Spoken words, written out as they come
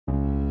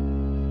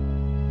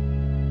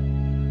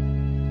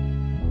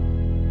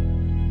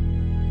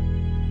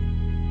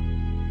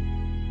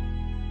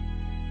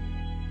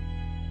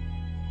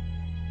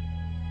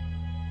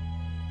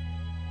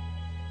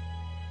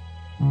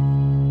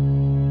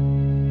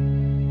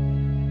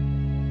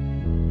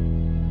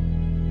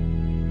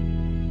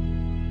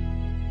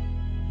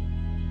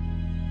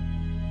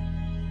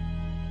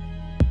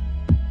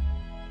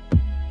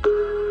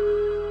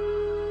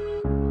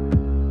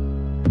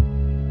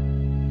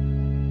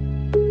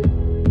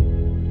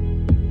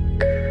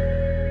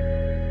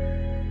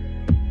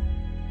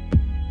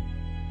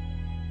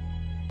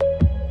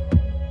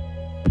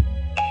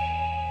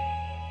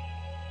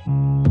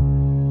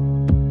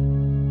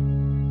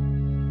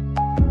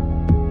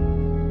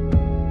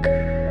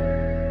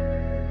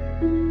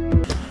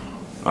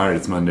Alright,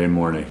 it's Monday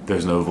morning.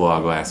 There's no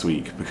vlog last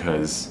week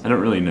because I don't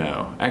really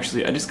know.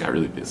 Actually, I just got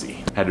really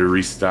busy. Had to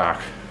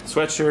restock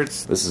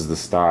sweatshirts. This is the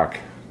stock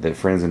that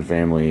friends and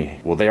family,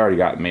 well, they already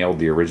got mailed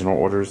the original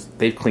orders.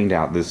 They've cleaned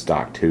out this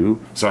stock too.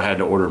 So I had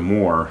to order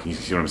more, you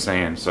see what I'm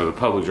saying? So the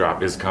public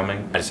drop is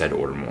coming. I just had to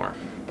order more.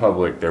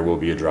 Public, there will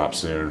be a drop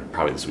soon,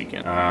 probably this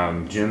weekend.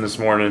 Gym this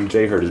morning,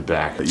 Jay hurt his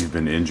back. You've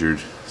been injured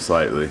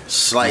slightly.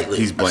 Slightly.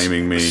 He's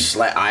blaming me.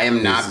 I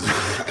am not.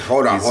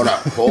 Hold on.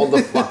 Hold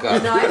the fuck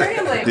up. No, I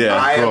really blame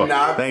Yeah, I cool. am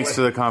not. Thanks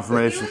for the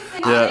confirmation.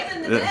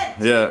 Yeah,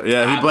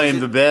 Yeah. He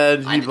blamed the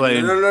bed. He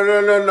blamed.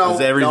 No. It's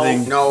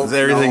everything. No. It's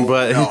everything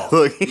but.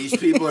 Look. These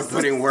people are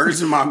putting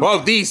words in my mouth. Well,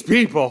 these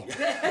people.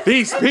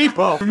 These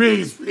people.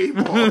 These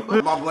people.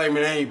 I'm not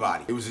blaming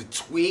anybody. It was a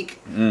tweak.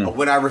 But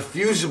what I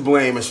refuse to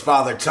blame is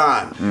Father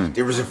Time.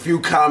 There was a few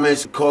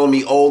comments calling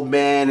me old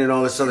man and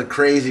all this other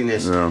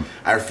craziness. Yeah.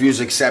 I refuse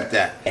to accept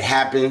that. It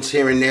happens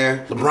here and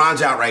there.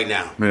 LeBron's out right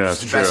now. Yeah,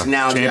 it's that's the best true.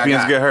 analogy Champions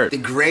I got. get hurt. The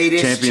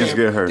greatest Champions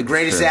get hurt. The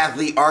greatest Sure.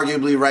 athlete,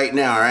 arguably, right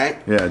now. Right?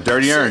 Yeah,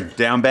 dirty earn,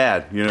 down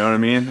bad. You know what I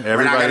mean?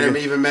 We're not gonna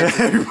even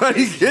mention.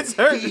 Everybody gets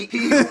hurt. He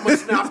who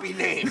must not be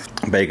named.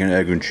 Bacon,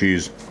 egg, and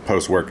cheese.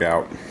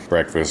 Post-workout,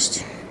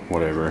 breakfast,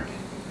 whatever.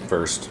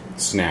 First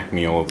snack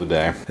meal of the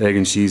day. Egg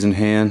and cheese in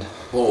hand.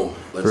 Boom.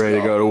 Let's Ready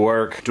to go to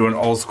work. Doing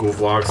old school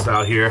vlog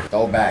style here.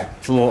 Go back.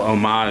 It's a little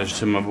homage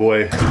to my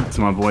boy,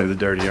 the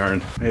Dirty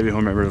Earn. Maybe he'll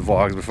remember the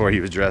vlogs before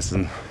he was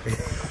dressing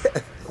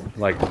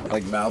like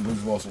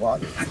Malibu's Most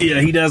Wanted.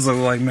 Yeah, he does look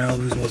like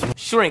Malibu's Most Wanted.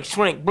 Shrink,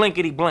 shrink,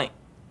 blinkety blink.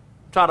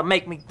 Try to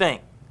make me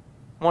think.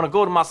 Want to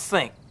go to my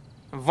sink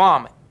and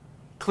vomit.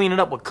 Clean it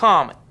up with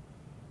Comet.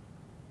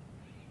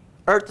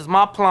 Earth is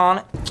my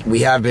planet. We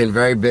have been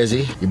very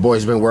busy. Your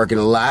boy's been working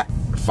a lot.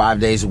 5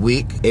 days a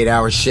week,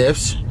 8-hour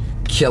shifts.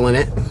 Killing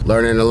it.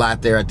 Learning a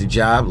lot there at the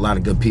job. A lot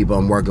of good people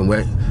I'm working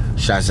with.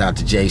 Shouts out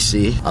to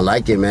JC. I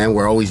like it, man.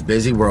 We're always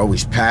busy. We're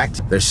always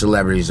packed. There's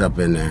celebrities up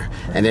in there.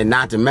 And then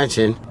not to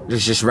mention,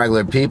 there's just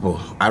regular people.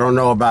 I don't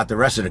know about the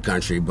rest of the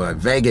country, but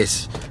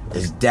Vegas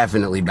is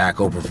definitely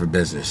back open for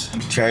business.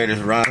 Traders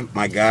Run,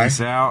 my guy.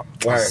 Peace out.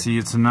 Word. See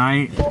you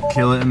tonight.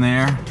 Kill it in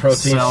there.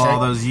 Protein Sell shake.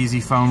 all those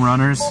Yeezy foam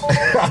runners.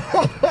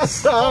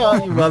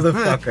 Oh, you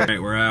motherfucker. All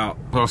right, we're out.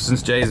 Well,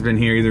 since Jay's been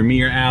here, either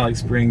me or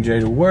Alex bring Jay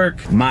to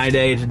work. My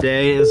day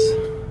today is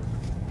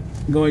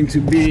going to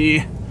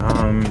be,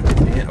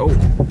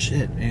 oh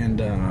shit, and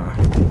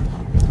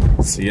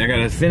let's see, I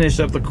gotta finish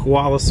up the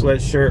koala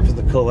sweatshirt for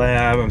the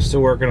collab. I'm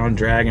still working on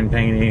dragon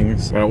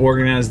paintings. Gotta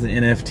organize the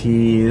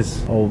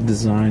NFTs, old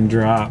design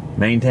drop.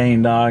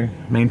 Maintain, dog.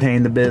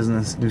 Maintain the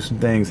business. Do some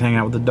things. Hang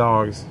out with the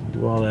dogs.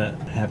 Do all that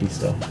happy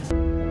stuff.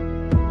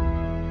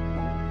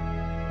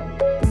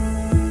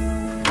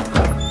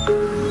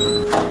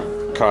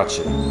 Caught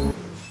you.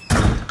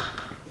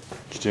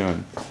 What you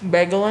doing?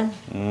 Bageling.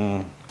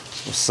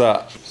 What's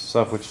up? What's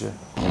up with you?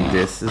 And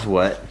this is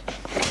what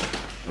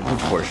a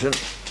portion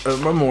of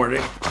my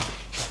morning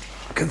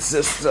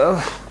consists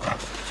of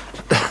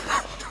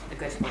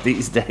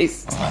these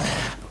days.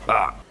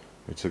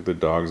 We took the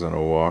dogs on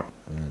a walk,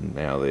 and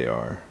now they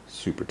are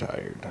super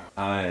tired.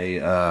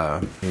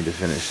 I need to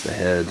finish the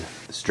head.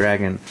 This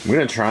dragon. I'm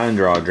gonna try and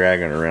draw a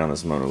dragon around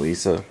this Mona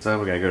Lisa. So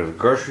we gotta go to the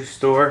grocery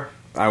store.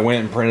 I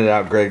went and printed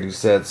out Greg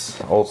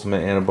Doucette's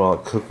Ultimate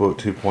Anabolic Cookbook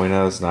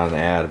 2.0. It's not an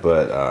ad,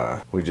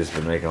 but we've just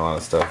been making a lot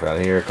of stuff out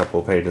here. A couple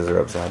of pages are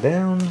upside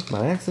down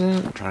by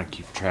accident. I'm trying to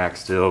keep track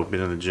still. Been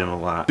in the gym a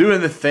lot.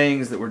 Doing the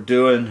things that we're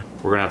doing.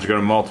 We're gonna have to go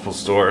to multiple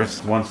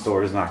stores. One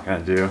store is not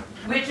gonna do.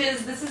 Which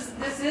is this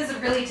is a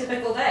really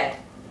typical day.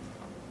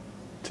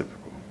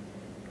 Typical.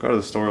 Go to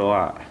the store a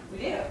lot. We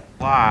do.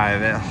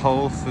 Live at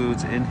Whole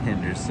Foods in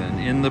Henderson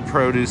in the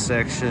produce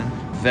section.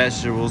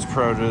 Vegetables,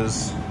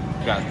 produce.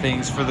 Got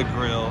things for the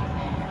grill.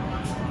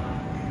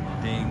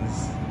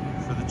 Things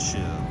for the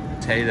chill.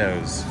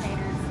 Potatoes.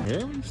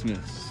 Aaron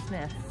Smith's.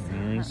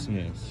 Aaron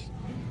Smith's.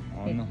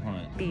 On the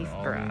hunt. Beef for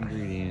all broth. the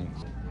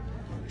ingredients.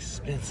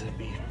 Expensive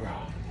beef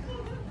broth.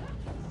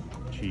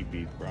 Cheap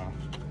beef broth.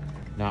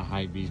 Not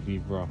high beef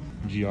broth.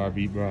 GR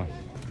beef broth.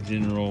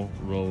 General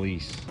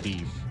release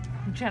beef.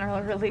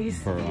 General release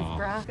beef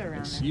Broth. broth.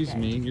 Excuse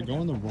me, you're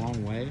going the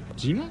wrong way.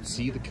 Do you not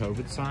see the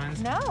COVID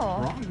signs? No.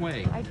 Wrong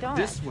way. I don't.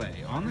 This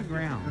way, on the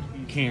ground.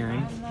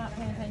 Karen. I'm not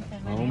paying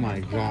attention. Oh my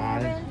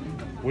God.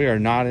 We are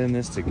not in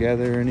this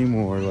together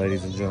anymore,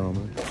 ladies and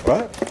gentlemen.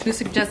 What? Who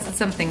suggested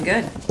something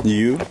good?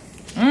 You?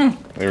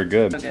 They were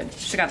good. So good.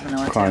 Should have got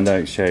vanilla too.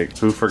 Klondike shake.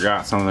 Who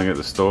forgot something at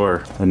the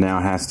store and now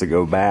has to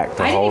go back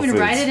to I Whole didn't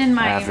even Foods wite it in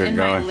my after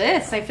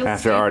list. I feel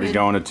after stupid. already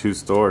going to 2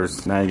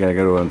 stores. Now you gotta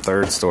go to a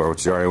 3rd store,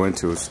 which you already went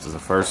to, which is the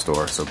first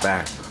store. So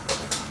back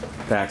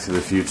to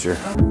the future.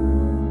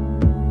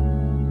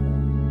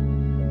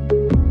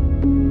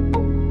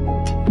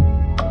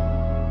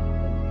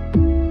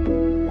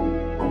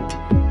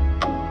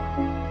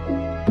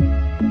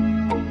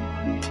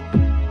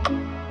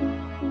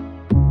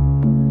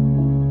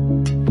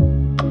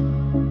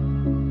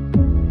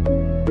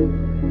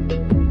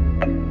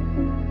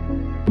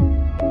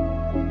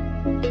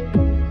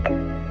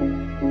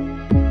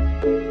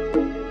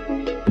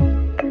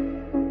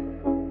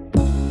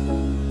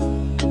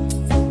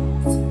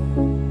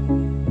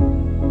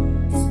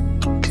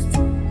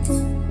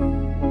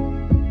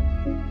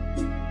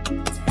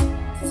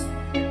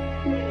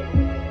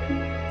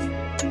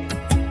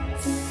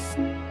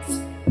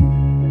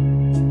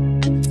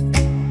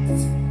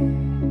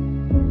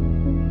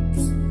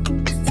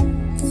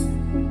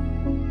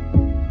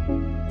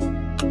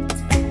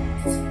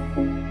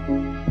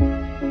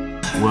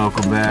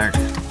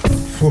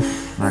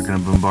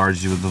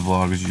 bombard you with the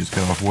vlog as you just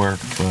got off work,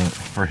 but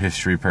for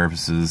history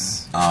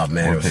purposes, oh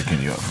man, we're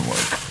picking you up from work.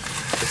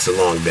 It's a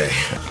long day.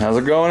 How's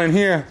it going in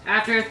here?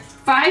 After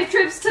 5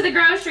 trips to the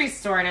grocery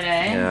store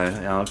today. Yeah,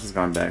 Alex has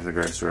gone back to the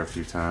grocery store a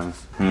few times.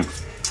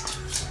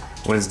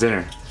 When's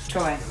dinner?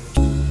 Go away.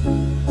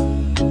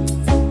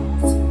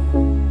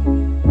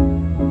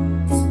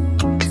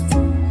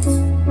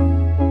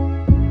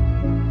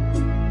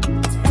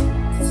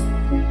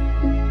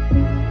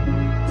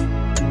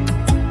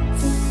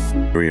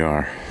 Here we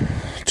are,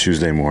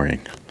 Tuesday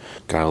morning.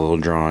 Got a little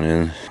drawn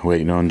in,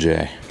 waiting on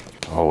Jay.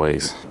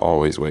 Always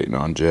waiting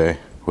on Jay.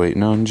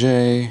 Waiting on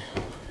Jay.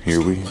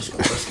 Here we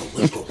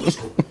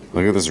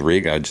Look at this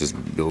rig I just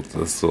built.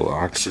 This little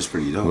ox. It's just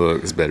pretty dope.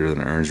 Look, it's better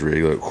than Ern's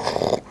rig. Look.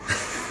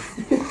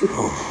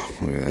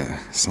 Look at that,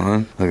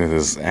 son. Look at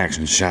this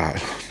action shot.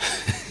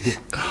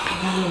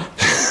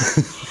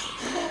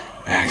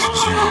 Action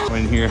shot. We're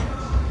in here,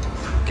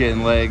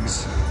 getting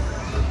legs.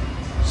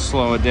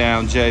 Slow it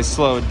down, Jay.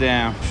 Slow it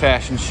down.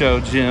 Fashion show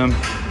gym.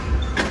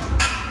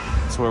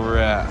 That's where we're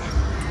at.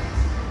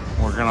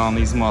 Working on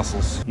these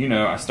muscles. You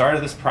know, I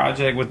started this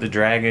project with the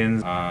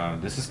dragons.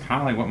 This is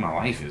kind of like what my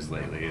life is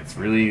lately. It's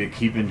really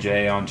keeping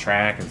Jay on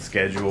track and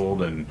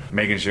scheduled and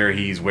making sure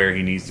he's where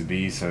he needs to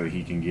be so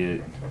he can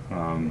get,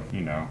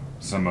 you know,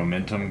 some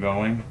momentum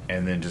going,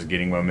 and then just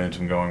getting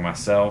momentum going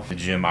myself. The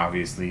gym,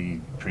 obviously,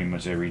 pretty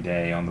much every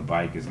day, on the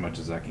bike as much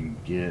as I can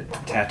get.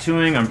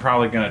 Tattooing, I'm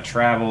probably gonna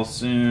travel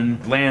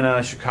soon.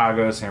 Atlanta,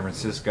 Chicago, San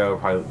Francisco,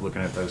 probably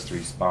looking at those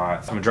 3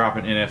 spots. I'm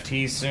dropping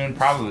NFTs soon,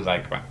 probably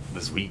like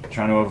this week.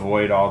 Trying to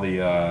avoid all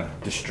the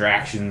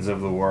distractions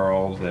of the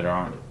world that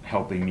aren't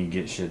helping me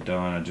get shit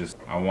done.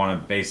 I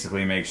want to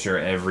basically make sure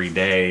every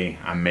day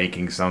I'm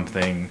making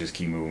something. Just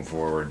keep moving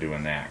forward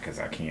doing that, because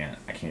I can't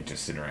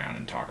just sit around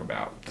and talk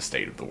about the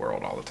state of the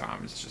world all the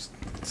time. It's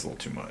a little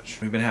too much.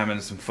 We've been having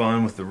some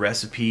fun with the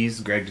recipes,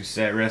 Greg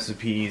Doucette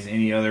recipes,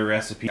 any other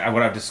recipe.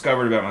 What I've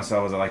discovered about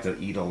myself is I like to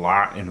eat a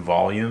lot in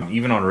volume.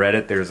 Even on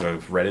Reddit, there's a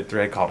Reddit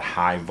thread called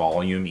High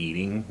Volume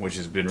Eating, which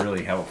has been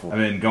really helpful. I've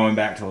been going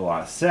back to a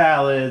lot of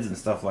salads and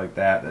stuff like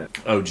that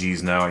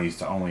OGs know. I used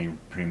to only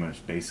pretty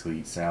much basically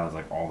eat salads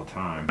like all the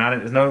time.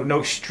 No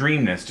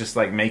extremeness, just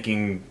like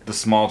making the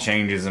small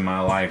changes in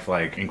my life,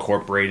 like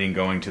incorporating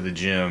going to the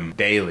gym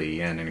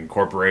daily and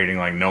incorporating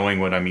like knowing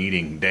what I'm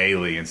eating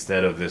daily,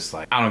 instead of this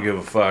like I don't give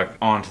a fuck,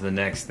 on to the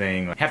next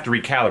thing. Like, have to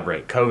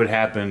recalibrate. COVID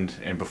happened,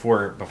 and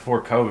before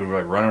COVID we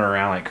were like running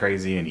around like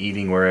crazy and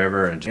eating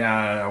wherever and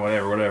yeah,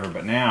 whatever,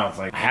 but now it's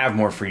like I have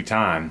more free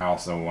time. I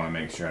also want to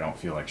make sure I don't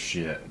feel like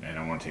shit, and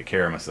I want to take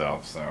care of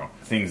myself. So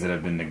things that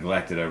have been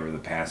neglected over the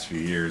past few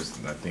years,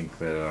 I think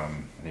that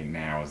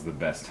now is the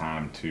best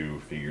time to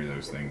figure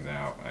those things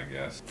out, I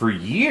guess. For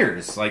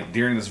years, like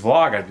during this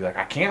vlog, I'd be like,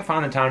 I can't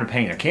find the time to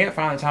paint. I can't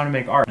find the time to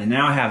make art. And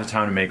now I have the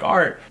time to make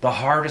art. The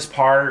hardest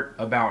part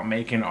about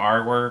making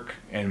artwork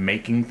and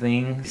making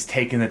things is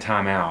taking the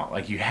time out.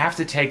 Like, you have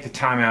to take the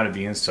time out of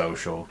being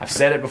social. I've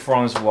said it before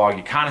on this vlog,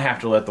 you kind of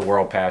have to let the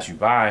world pass you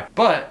by.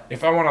 But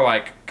if I want to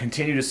like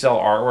continue to sell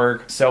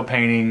artwork, sell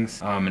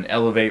paintings, and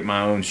elevate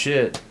my own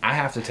shit, I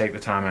have to take the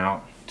time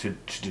out to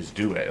just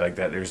do it like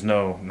that. There's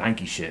no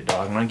Nike shit,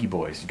 dog. Nike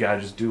boys, you gotta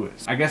just do it.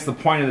 I guess the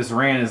point of this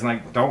rant is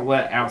like, don't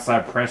let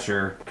outside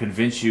pressure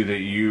convince you that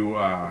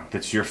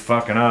you're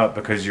fucking up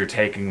because you're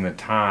taking the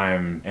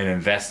time and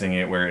investing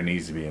it where it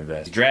needs to be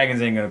invested.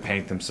 Dragons ain't gonna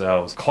paint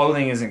themselves.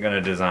 Clothing isn't gonna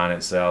design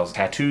itself.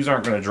 Tattoos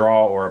aren't gonna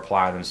draw or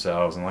apply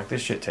themselves, and like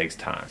this shit takes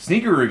time.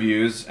 Sneaker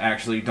reviews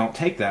actually don't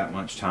take that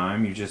much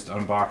time. You just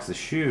unbox the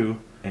shoe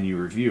and you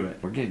review it.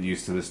 We're getting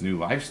used to this new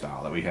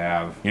lifestyle that we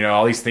have. You know,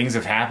 all these things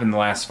have happened the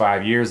last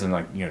 5 years, and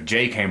like, you know,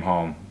 Jay came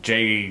home,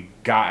 Jay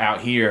got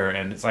out here,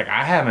 and it's like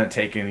I haven't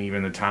taken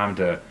even the time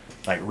to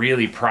like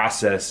really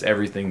process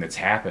everything that's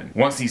happened.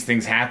 Once these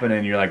things happen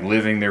and you're like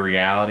living their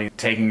reality,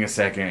 taking a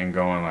second and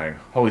going like,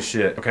 holy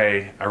shit,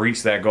 okay, I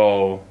reached that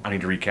goal, I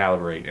need to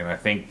recalibrate. And I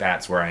think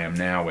that's where I am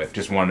now with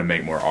just wanting to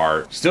make more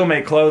art. Still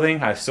make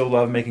clothing, I still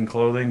love making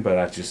clothing, but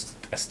I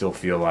still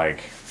feel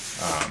like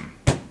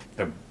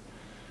the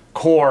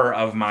core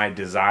of my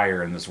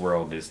desire in this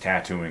world is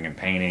tattooing and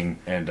painting,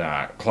 and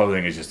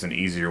clothing is just an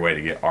easier way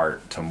to get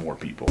art to more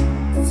people.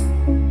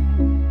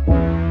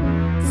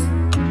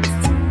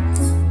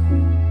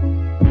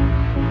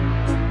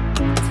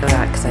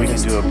 We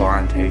can do a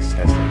blind taste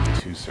test of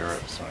the 2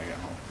 syrups when I get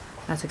home.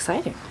 That's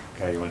exciting.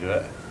 Okay, you want to do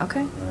that?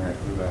 Okay. Alright,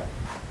 we'll be back.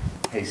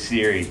 Hey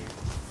Siri,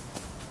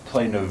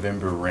 play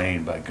November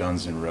Rain by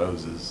Guns N'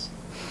 Roses.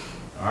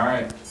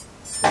 Alright,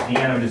 the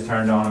piano just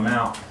turned on, I'm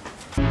out.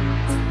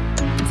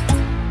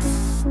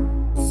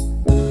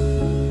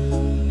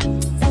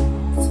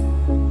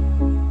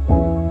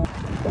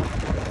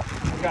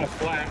 Kind of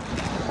flat,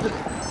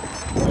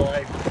 so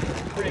like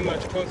pretty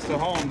much close to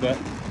home, but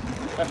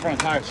that front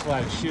tire's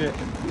flat as shit.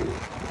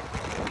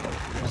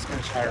 I'm just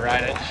gonna try to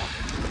ride it.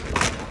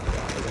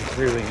 I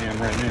really am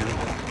right now.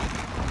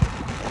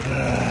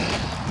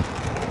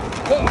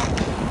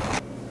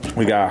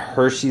 We got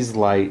Hershey's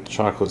Light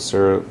chocolate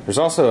syrup. There's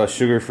also a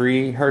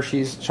sugar-free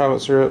Hershey's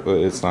chocolate syrup, but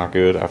it's not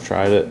good. I've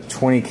tried it.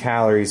 20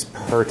 calories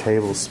per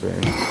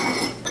tablespoon.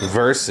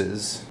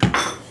 versus.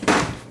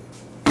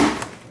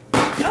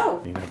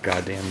 Oh. You know,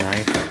 goddamn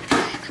knife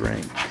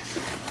strength.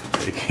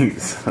 Taking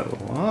so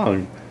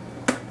long.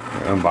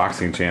 The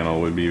unboxing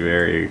channel would be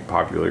very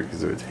popular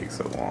because it would take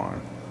so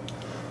long.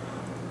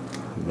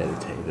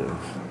 Meditative.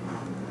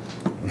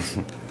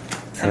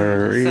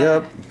 Hurry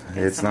up.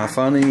 It's not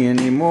funny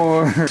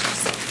anymore.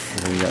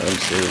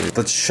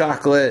 The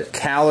chocolate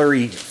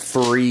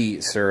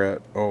calorie-free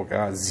syrup. Oh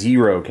god,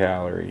 0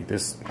 calorie.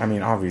 This, I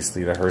mean,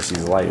 obviously the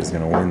Hershey's Light is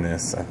gonna win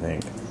this, I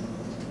think.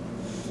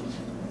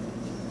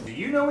 Do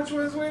you know which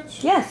one's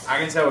which? Yes. I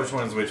can tell which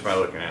one's which by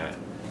looking at it.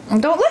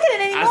 Don't look at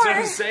it anymore. That's what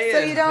I'm saying. So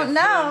you don't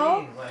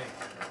know.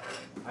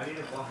 I need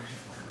a flash.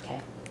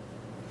 Okay.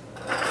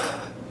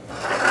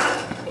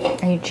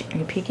 Are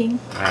you peeking?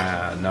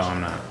 No,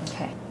 I'm not.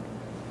 Okay.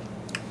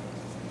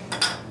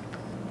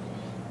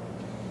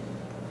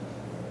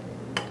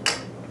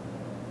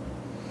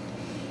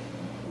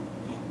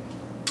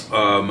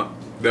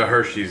 The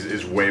Hershey's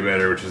is way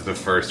better, which is the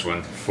first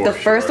one. The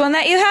first one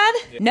that you had?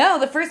 Yeah. No,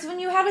 the first one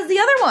you had was the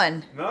other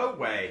one. No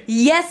way.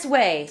 Yes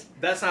way.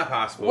 That's not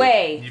possible.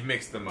 Way. You've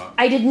mixed them up.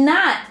 I did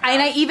not.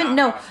 And I even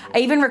possible.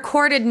 I even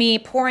recorded me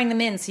pouring them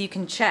in so you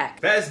can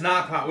check. That is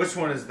not possible. Which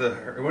one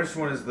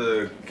is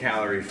the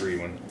calorie-free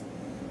one?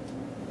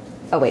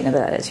 Oh wait, no,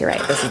 that is. You're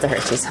right. This is the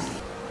Hershey's.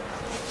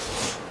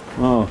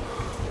 Oh.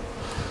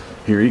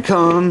 Here he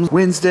comes.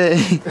 Wednesday.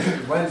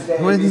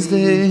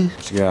 Wednesday.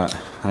 What you got?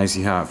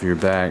 Icy hot for your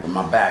back.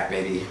 My back,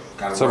 baby.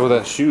 What's up with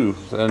that shoe?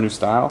 Is that a new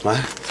style? What?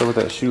 What's up with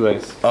that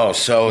shoelace? Oh,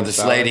 so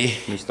this lady.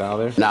 New style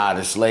there? Nah,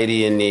 this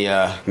lady in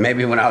the,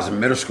 maybe when I was in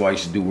middle school, I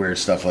used to do weird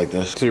stuff like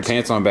this. So your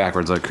pants on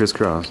backwards like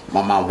crisscross.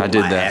 My mom I would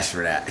did my that. ass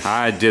for that.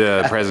 I did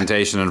a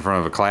presentation in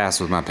front of a class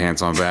with my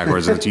pants on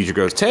backwards, and the teacher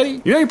goes,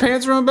 "Teddy, you know your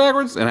pants are on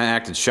backwards?" And I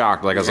acted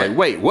shocked, like I was like,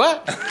 "Wait,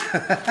 what?"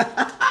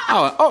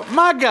 oh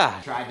my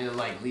god! Tried to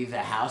like leave the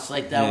house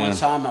like that one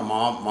time. My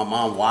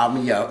mom wild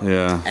me up.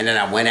 Yeah. And then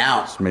I went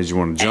out. Just made you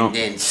want to jump.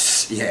 And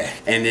then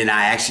and then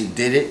I actually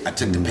did it. I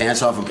took the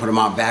pants off and put them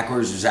on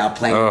backwards. Was out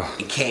playing.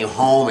 And came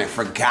home and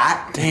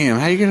forgot. Damn,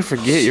 how you gonna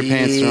forget your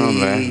pants are on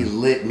back? She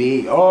lit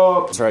me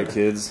up. That's right,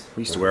 kids.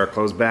 We used to wear our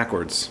clothes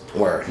backwards.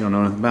 Word. You don't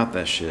know anything about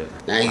that shit.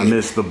 Dang I it.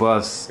 missed the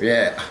bus.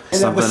 Yeah.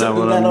 Something I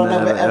would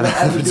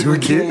never do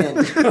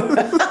again.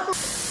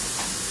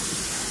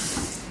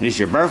 It's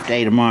your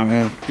birthday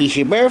tomorrow. It's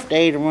your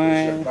birthday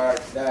tomorrow.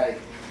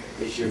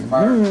 It's your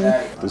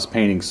birthday. This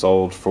painting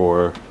sold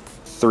for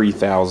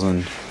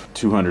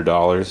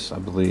 $3,200, I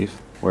believe,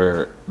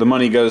 where the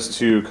money goes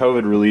to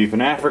COVID relief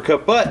in Africa,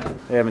 but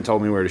they haven't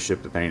told me where to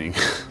ship the painting.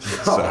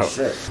 Oh,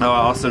 shit. I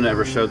also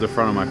never showed the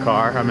front of my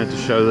car. I meant to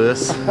show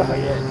this. Oh,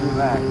 yeah, do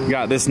that.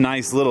 Got this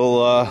nice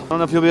little, I don't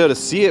know if you'll be able to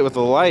see it with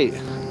the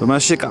light, but my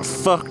shit got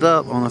fucked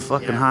up on the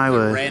fucking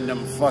highway.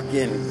 Random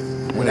fucking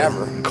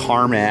whatever.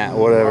 Car mat,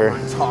 whatever.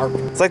 Tarp.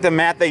 It's like the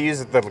mat they use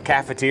at the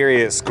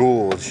cafeteria at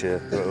school and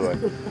shit. You know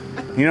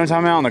what I'm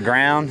talking about on the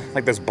ground?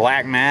 Like those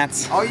black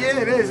mats? Oh yeah,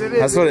 it is.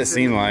 That's what it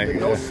seemed like.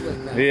 No slip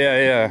mat.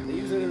 Yeah. They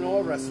use it in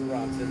all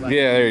restaurants.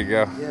 Yeah, there you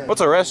go.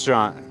 What's a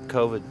restaurant?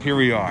 COVID. Here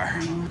we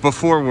are.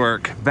 Before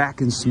work, back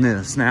in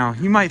Smith's. Now,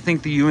 you might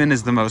think the UN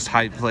is the most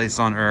hyped place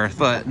on earth,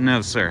 but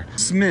no, sir.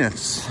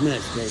 Smith's,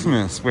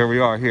 where we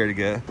are here to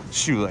get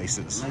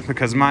shoelaces.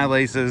 Because my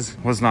laces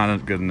was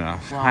not good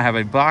enough. I have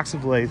a box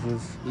of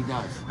laces. He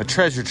does. A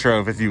treasure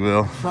trove, if you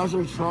will.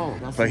 Treasure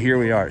trove. But here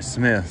we are at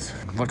Smith's.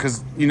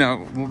 Because, you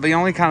know, the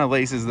only kind of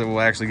laces that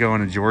will actually go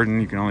into Jordan,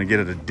 you can only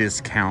get at a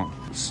discount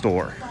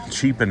store.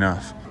 Cheap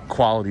enough.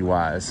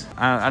 Quality-wise.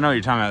 I know what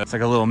you're talking about. It's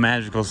like a little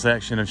magical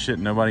section of shit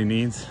nobody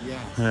needs.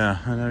 Yeah,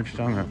 I know what you're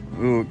talking about.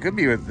 Ooh, it could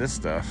be with this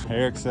stuff.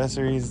 Hair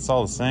accessories, it's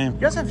all the same.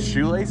 You guys have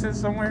shoelaces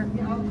somewhere?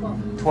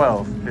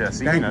 12. Yeah,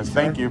 see,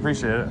 thank you,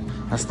 appreciate it.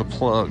 That's the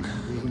plug.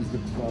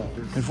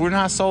 If we're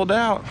not sold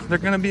out, they're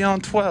gonna be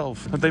on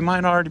 12. But they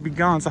might already be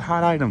gone. It's a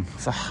hot item.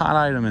 It's a hot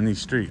item in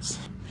these streets.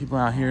 People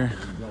out here,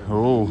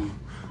 oh,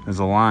 there's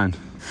a line.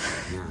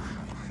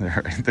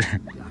 They're right there.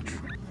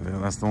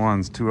 That's the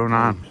ones,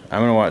 209.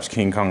 I'm gonna watch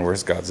King Kong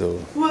vs. Godzilla.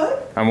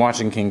 What? I'm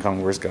watching King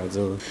Kong vs.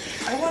 Godzilla.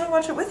 I want to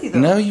watch it with you though.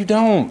 No, you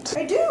don't.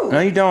 I do. No,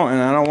 you don't,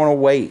 and I don't want to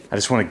wait. I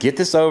just want to get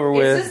this over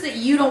with. It's just that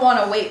you don't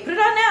want to wait. Put it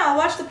on now. I'll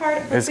watch the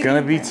part. It's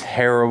gonna be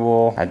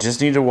terrible. I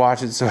just need to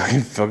watch it so I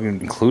can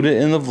fucking include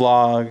it in the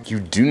vlog. You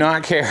do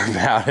not care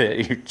about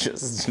it. You're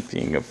just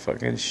being a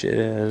fucking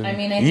shithead. I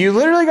mean, you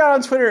literally got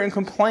on Twitter and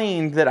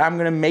complained that I'm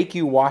gonna make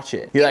you watch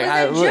it. You're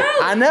It was a joke.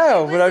 I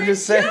know, It but was I'm a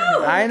just saying.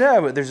 joke. I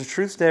know, but there's a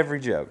truth to every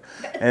joke.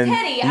 And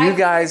Teddy, you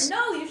guys.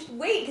 No, you should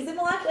wait because then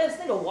we'll actually have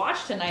something to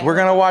watch tonight. We're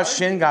gonna watch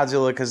Shin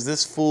Godzilla because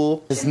this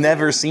fool has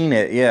never seen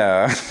it.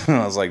 Yeah.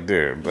 I was like,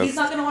 dude. He's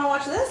not gonna want to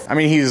watch this? I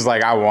mean, he's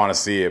like, I want to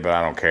see it, but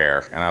I don't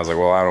care. And I was like,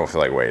 well, I don't feel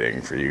like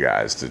waiting for you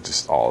guys to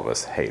just all of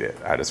us hate it.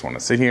 I just want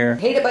to sit here.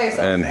 Hate it by yourself.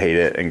 And hate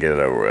it and get it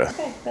over with.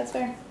 Okay, that's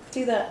fair.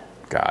 Do that.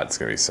 God, it's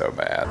gonna be so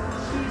bad.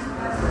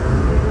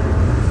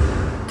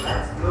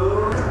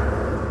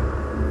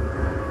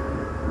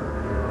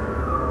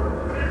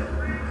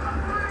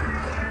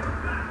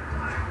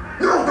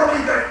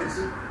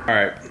 All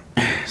right.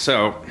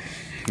 So,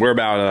 We're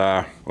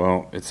about,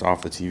 well, it's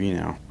off the TV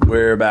now.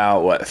 We're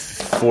about, what,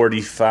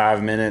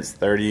 45 minutes,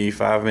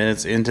 35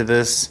 minutes into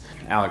this.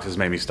 Alex has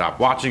made me stop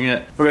watching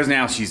it because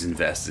now she's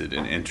invested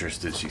and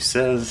interested, she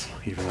says,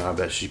 even though I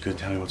bet she could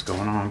tell me what's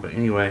going on. But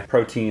anyway,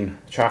 protein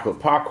chocolate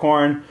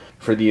popcorn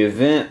for the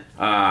event.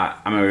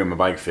 I'm gonna get my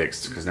bike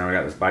fixed because now I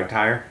got this bike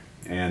tire.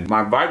 And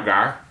my bike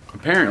guy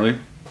apparently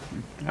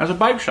has a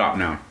bike shop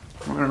now.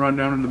 We're gonna run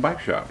down to the bike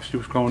shop, see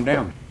what's going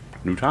down.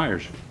 New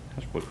tires.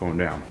 That's what's going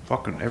down.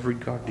 Fucking every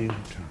goddamn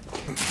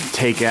time.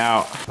 Take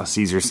out a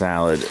Caesar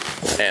salad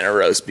and a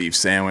roast beef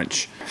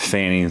sandwich.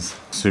 Fanny's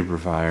super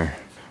fire.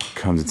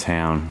 Come to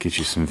town, get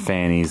you some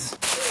Fanny's.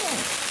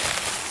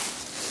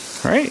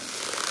 Right?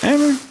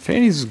 Amber,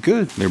 Fanny's is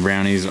good. Their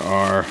brownies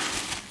are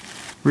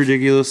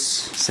ridiculous.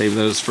 Save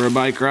those for a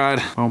bike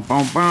ride. Boom,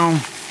 boom, boom.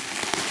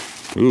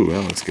 Ooh,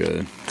 that looks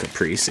good.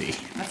 Caprese.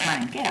 That's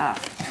mine. Get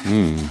off.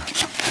 Man,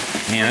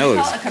 that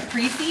looks. Call it a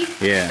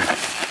caprese? Yeah.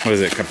 What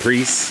is it?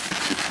 Caprice?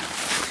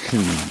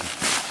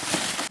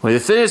 Well, you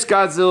finished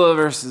Godzilla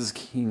versus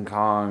King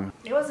Kong.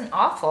 It wasn't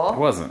awful. It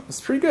wasn't.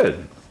 It's pretty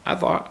good, I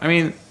thought. I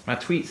mean, my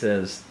tweet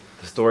says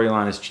the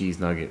storyline is cheese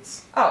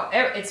nuggets. Oh,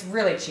 it's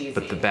really cheesy.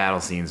 But the battle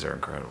scenes are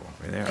incredible.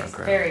 I mean, they are it's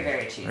incredible. very,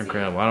 very cheesy. They're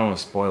incredible. I don't want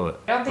to spoil it.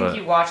 I don't think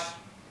you watched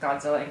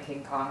Godzilla and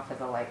King Kong for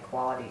the like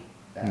quality.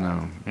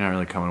 No, you're not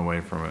really coming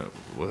away from it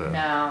with a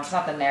No, it's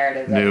not the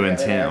narrative. new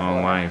intent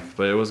on life.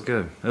 But it was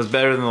good. It was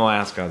better than the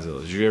last Godzilla.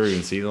 Did you ever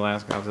even see the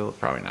last Godzilla?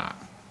 Probably not.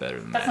 Better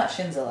than That's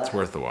that. not Shinzilla. It's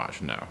worth the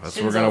watch. No, that's what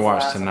Shinzola's we're gonna the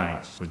watch last one I tonight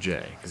watched. with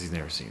Jay because he's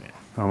never seen it.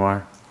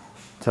 Omar,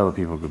 tell the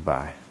people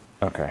goodbye.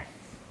 Okay.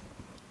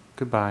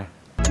 Goodbye.